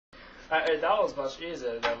That was much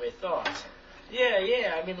easier than we thought.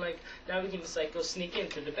 Yeah, I mean, like, now we can just, like, go sneak in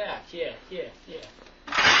through the back. Yeah.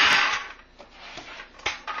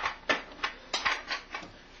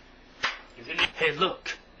 Hey,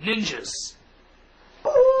 look, ninjas.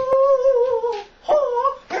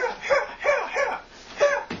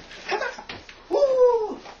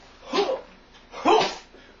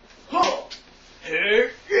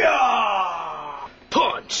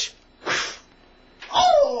 Punch.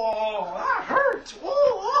 Oh, that hurt.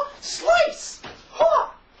 Oh, slice.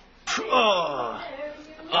 Oh,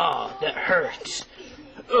 that hurts.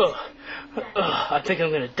 I think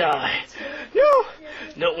I'm gonna die. No,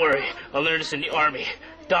 don't worry. I'll learn this in the army.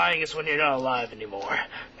 Dying is when you're not alive anymore.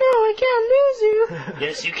 No, I can't lose you.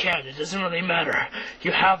 Yes, you can. It doesn't really matter.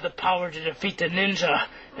 You have the power to defeat the ninja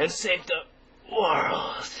and save the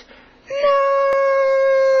world. No!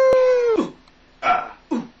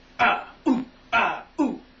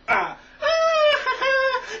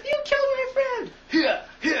 You killed my friend. Here.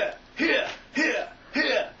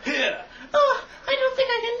 Oh, I don't think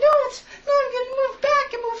I can do it. Now I'm going to move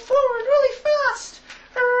back and move forward really fast.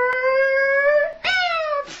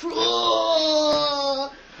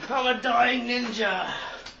 I'm a dying ninja.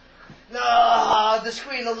 No, the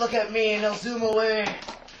screen will look at me and it'll zoom away.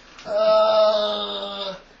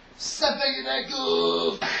 I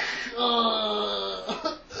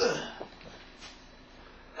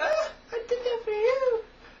did that for you.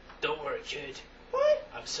 Don't worry, kid. What?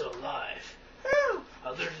 I'm still alive. How? I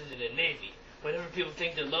learned it in the Navy. Whenever people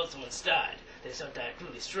think their loved one's died, they start to act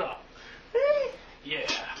really strong. Really?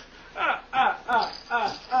 Yeah.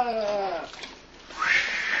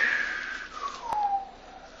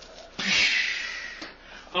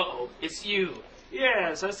 Uh-oh, it's you.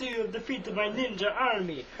 Yes, I see you have defeated my ninja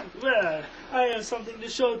army. Well, I have something to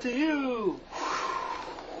show to you.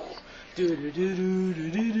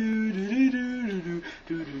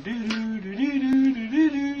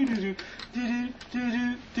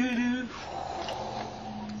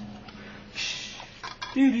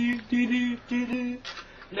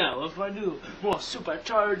 Now, with my new, more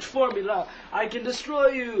supercharged formula, I can destroy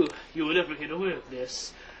you. You will never get away with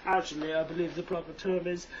this. Actually, I believe the proper term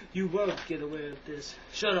is, you won't get away with this.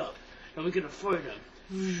 Shut up, and we're gonna fight him.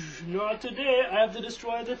 Not today, I have to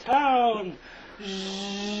destroy the town.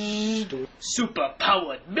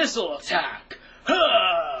 Super-powered missile attack.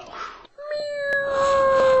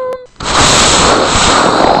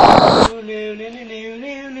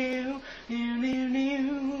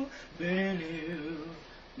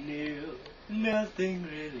 Nothing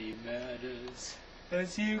really matters,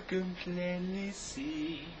 as you can plainly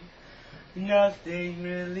see. Nothing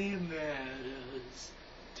really matters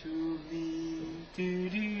to me. Do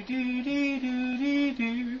do do do do do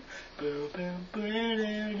do. Boom boom boom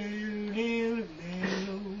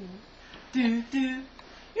do do.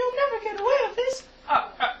 You'll never get away with this.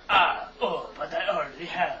 Oh, but I already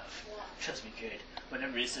have. Trust me, kid.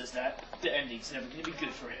 Whenever he says that, the ending's never gonna be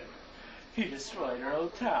good for him. He destroyed our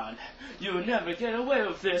old town. You'll never get away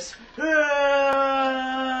with this.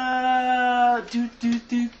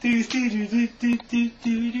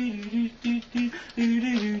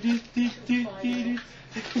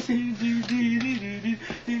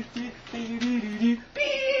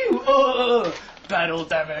 Battle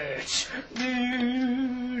damage.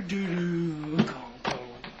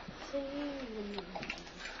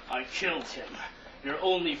 I killed him. Your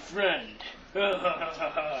only friend. No,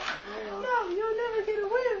 you'll never get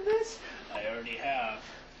away with this. I already have.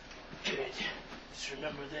 Good. Just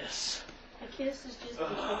remember this. A kiss is just a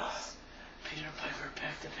kiss. Peter Piper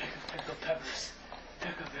picked a peck of pickled peppers.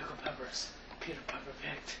 Peck of pickled peppers. Peter Piper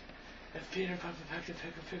picked. If Peter Piper picked a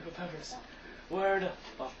peck of pickled peppers, where the...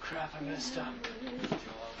 Oh crap, I messed up.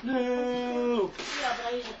 No! Yeah, but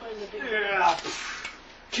I usually put in the big Yeah!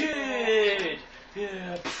 Kid!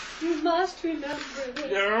 Yeah! You must remember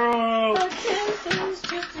this. No! A kiss is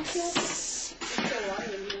just a kiss. It's so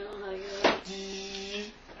wild, you know how to get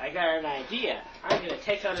it. I got an idea. I'm gonna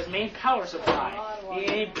take out his main power supply.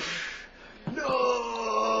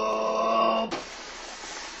 No!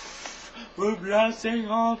 We're blasting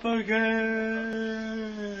off again.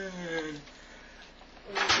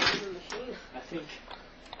 I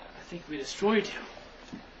think we destroyed him.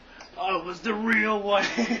 I was the real one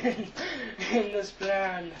in this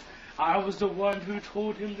plan. I was the one who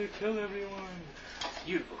told him to kill everyone.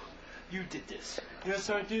 You did this. Yes,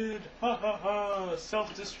 I did. Ha ha ha.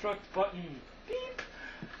 Self-destruct button. Beep.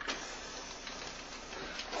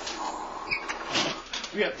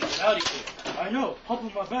 We have to get out of here. I know. Hop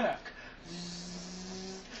on my back.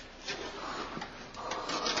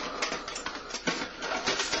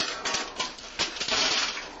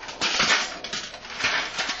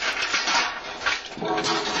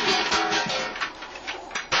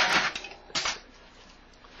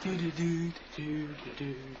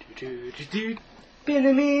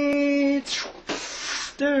 Pyramids.